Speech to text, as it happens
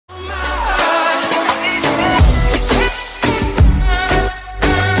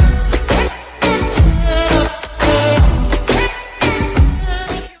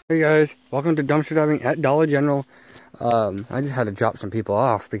guys, welcome to dumpster diving at Dollar General. I just had to drop some people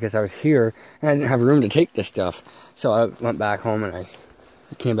off because I was here and I didn't have room to take this stuff. So I went back home and I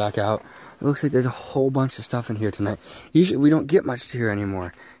came back out. It looks like there's a whole bunch of stuff in here tonight. Usually we don't get much here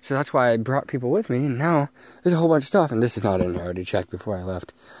anymore. So that's why I brought people with me, and now there's a whole bunch of stuff, and this is not in here. I already checked before I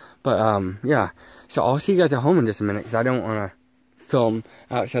left. But yeah, so I'll see you guys at home in just a minute because I don't want to film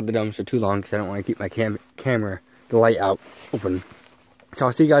outside the dumpster too long because I don't want to keep my camera, the light out, open. So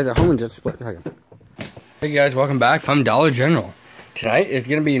I'll see you guys at home in just a split second. Hey guys, welcome back from Dollar General. Tonight is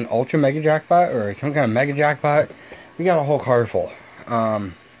going to be an ultra mega jackpot or some kind of mega jackpot. We got a whole car full.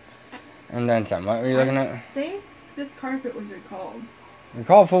 And then some. What are you looking at? I think this carpet was recalled.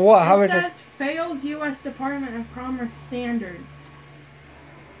 Recalled for what? How is it? It says fails U.S. Department of Commerce standard.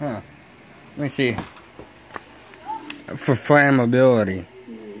 Huh. Let me see. For flammability.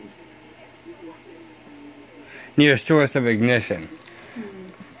 Need a source of ignition.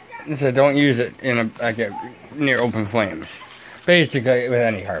 It says don't use it in near open flames. Basically, with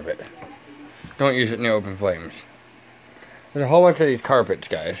any carpet. Don't use it near open flames. There's a whole bunch of these carpets,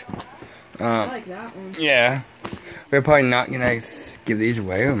 guys. I like that one. Yeah. We're probably not going to give these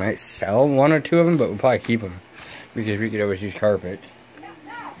away. We might sell one or two of them, but we'll probably keep them. Because we could always use carpets.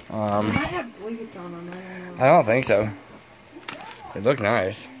 They might have bleach on them. I don't think so. They look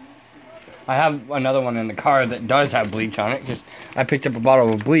nice. I have another one in the car that does have bleach on it. Because I picked up a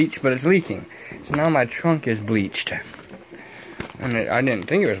bottle of bleach, but it's leaking. So now my trunk is bleached. And I didn't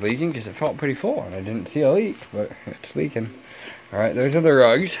think it was leaking because it felt pretty full. And I didn't see a leak, but it's leaking. Alright, those are the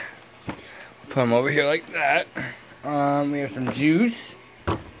rugs. Put them over here like that. We have some juice.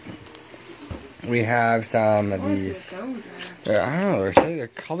 We have some of these. I don't know, they're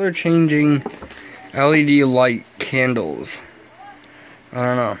color changing LED light candles. I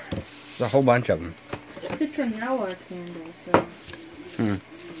don't know. There's a whole bunch of them. Citronella candles. So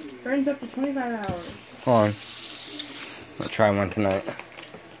burns up to 25 hours. Hold on. I'll try one tonight.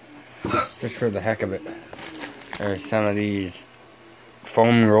 Just for the heck of it. There's some of these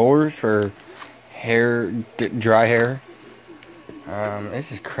foam rollers for hair, dry hair.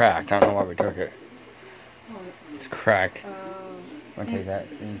 This is cracked. I don't know why we took it. It's cracked. I'll take that.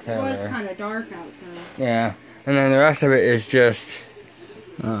 It was kind of dark outside. Yeah, and then the rest of it is just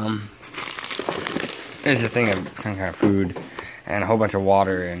is a thing of some kind of food and a whole bunch of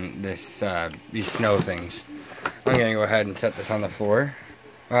water and this these snow things. I'm gonna go ahead and set this on the floor.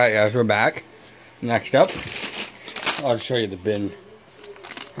 All right, guys, we're back. Next up, I'll show you the bin.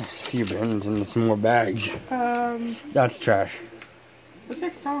 There's a few bins and some more bags. That's trash. Looks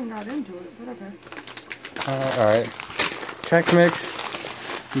like someone got into it, but okay. Alright. Chex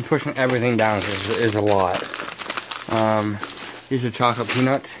Mix. I'm pushing everything down because it is a lot. These are chocolate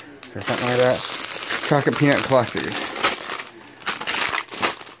peanuts or something like that. Chocolate peanut clusters.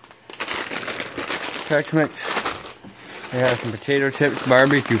 Chex Mix. They have some potato chips,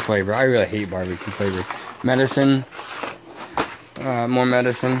 barbecue flavor. I really hate barbecue flavor. Medicine. More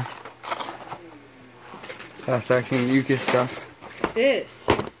medicine. Fast acting mucus stuff. This.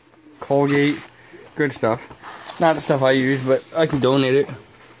 Colgate. Good stuff. Not the stuff I use, but I can donate it.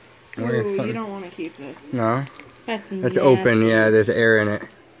 Ooh, you don't want to keep this. No? That's It's open, yeah, there's air in it.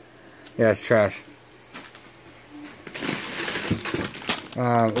 Yeah, it's trash.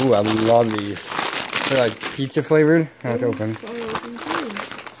 Ooh, I love these. They're like pizza flavored. That's open. So open too.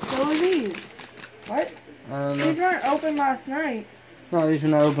 So are these. What? These weren't open last night. No, these were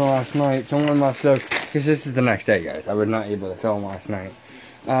not open last night. Someone must have, because this is the next day, guys. I was not able to film last night.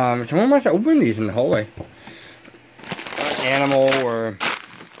 Someone must have opened these in the hallway. An animal or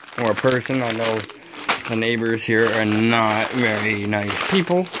a person. I know the neighbors here are not very nice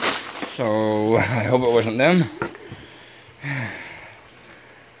people. So, I hope it wasn't them.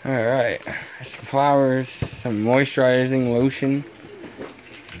 Alright. Some flowers, some moisturizing lotion.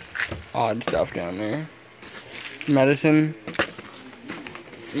 Odd stuff down there. Medicine.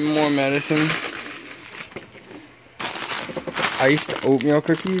 More medicine. Iced oatmeal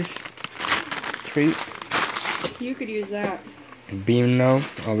cookies. Treat. You could use that. Beano.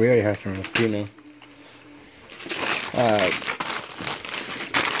 Oh, we already have some of this Beano.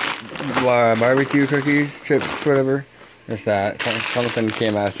 Barbecue cookies, chips, whatever. There's that. Something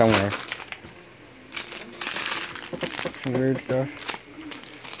came out somewhere. Some weird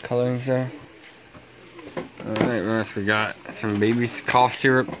stuff. Coloring stuff. Alright, what else we got? Some baby cough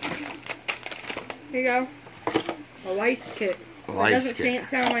syrup. Here you go. A lice kit. It doesn't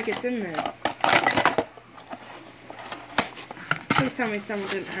sound like it's in there. Please tell me someone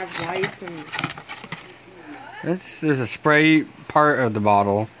didn't have lice and... There's a spray part of the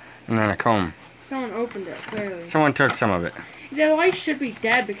bottle and then a comb. Someone opened it, clearly. Someone took some of it. The lice should be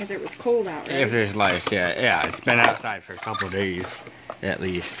dead because it was cold out, right? If there's lice, yeah. It's been outside for a couple of days, at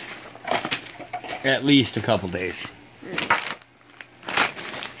least. At least a couple days.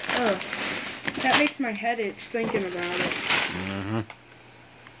 Oh, that makes my head itch thinking about it.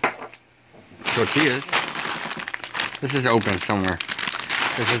 Tortillas. This is open somewhere.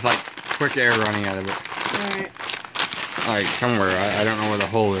 This is like quick air running out of it. Right. Like somewhere. I don't know where the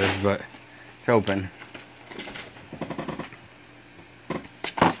hole is, but it's open.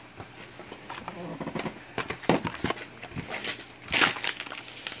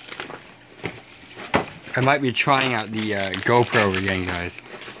 I might be trying out the GoPro again, guys.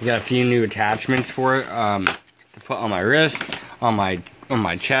 I got a few new attachments for it to put on my wrist, on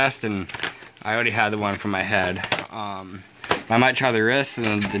my chest, and I already had the one for my head. I might try the wrist and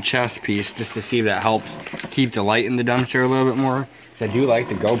then the chest piece just to see if that helps keep the light in the dumpster a little bit more. Because I do like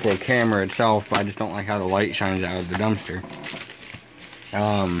the GoPro camera itself, but I just don't like how the light shines out of the dumpster.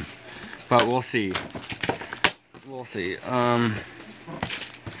 But we'll see. We'll see.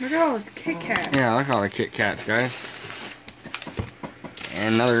 Look at all those Kit Kats. Yeah, look at all the Kit Kats, guys.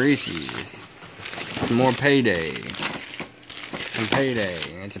 And another Reese's. Some more payday. Some payday.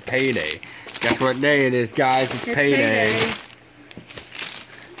 It's a payday. Guess what day it is, guys? It's payday.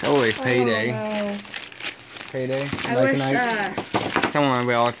 It's always payday. Oh, no. Payday. I Like wish, nights. Someone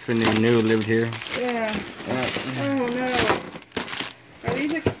else new lived here. Yeah. Oh no. Are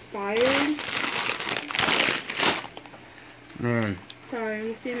these expired? Man. Sorry,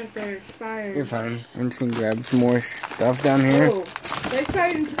 I'm seeing if they're expired. You're fine. I'm just gonna grab some more stuff down here. Oh, they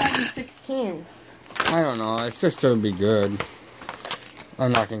expired in 2016. I don't know. It's just gonna be good.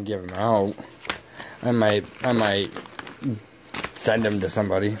 I'm not gonna give them out. I might send them to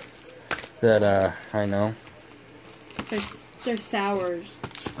somebody that I know. They're sours.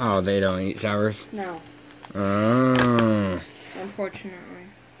 Oh, they don't eat sours? No. Oh. Unfortunately.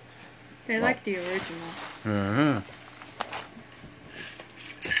 They like the original.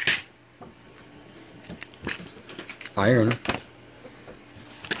 Iron. I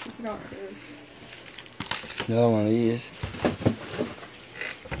forgot what it is. Another one of these.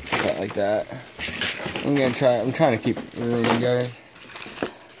 Cut like that. I'm trying to keep room, guys.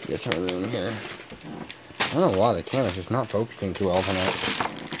 Get some room here. I don't know why the camera's just not focusing too well tonight.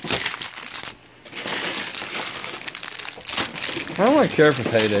 I don't really care for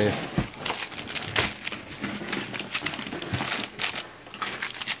paydays.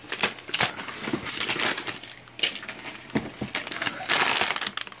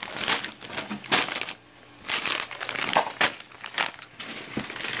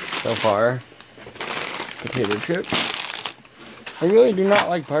 So far, potato chips. I really do not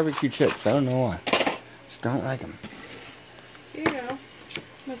like barbecue chips. I don't know why. Just don't like them. Yeah.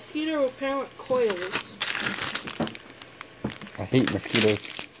 Mosquito repellent coils. I hate mosquitoes.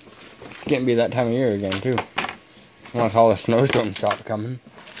 It's getting to be that time of year again, too. Once all the snowstorms stop coming.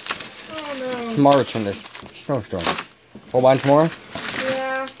 Oh no. It's March and there's snowstorms. Whole bunch more?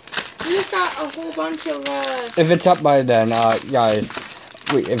 Yeah. We just got a whole bunch of, If it's up by then, guys,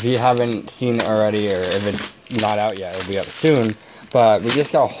 if you haven't seen it already, or if it's not out yet, it'll be up soon. But we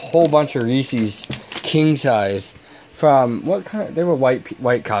just got a whole bunch of Reese's king size from what kind? They were white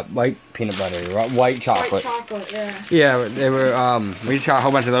peanut butter, white chocolate. White chocolate, yeah. Yeah, they were. We just got a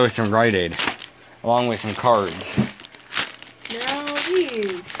whole bunch of those from Rite Aid, along with some cards. Now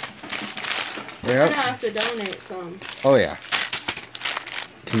these. We're Yep. gonna have to donate some. Oh yeah.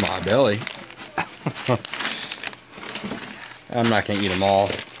 To my belly. I'm not gonna eat them all.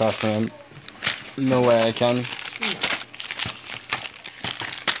 Trust me. No way I can.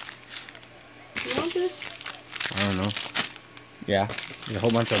 You want this? I don't know. Yeah, there's a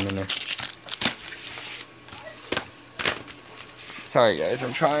whole bunch of them in there. Sorry guys,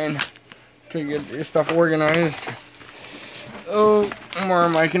 I'm trying to get this stuff organized. Oh, more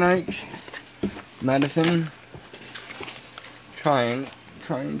Mike and Ike's medicine. Trying.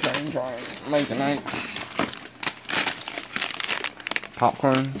 Mike and Ike's.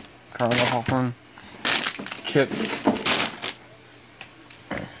 Popcorn, caramel popcorn, chips,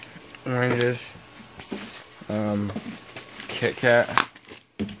 oranges, Kit Kat,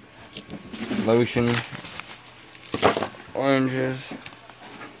 lotion, oranges,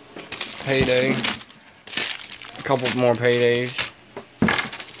 payday, a couple more paydays,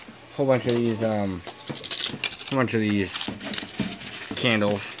 whole bunch of these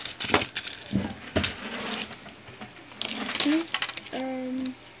candles.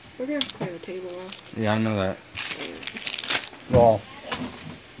 We're gonna clear the table off. Yeah, I know that. Well,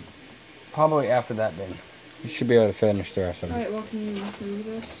 probably after that then. You should be able to finish the rest of it. Alright, well, can you move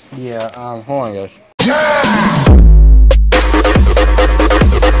this? Yeah, hold on guys.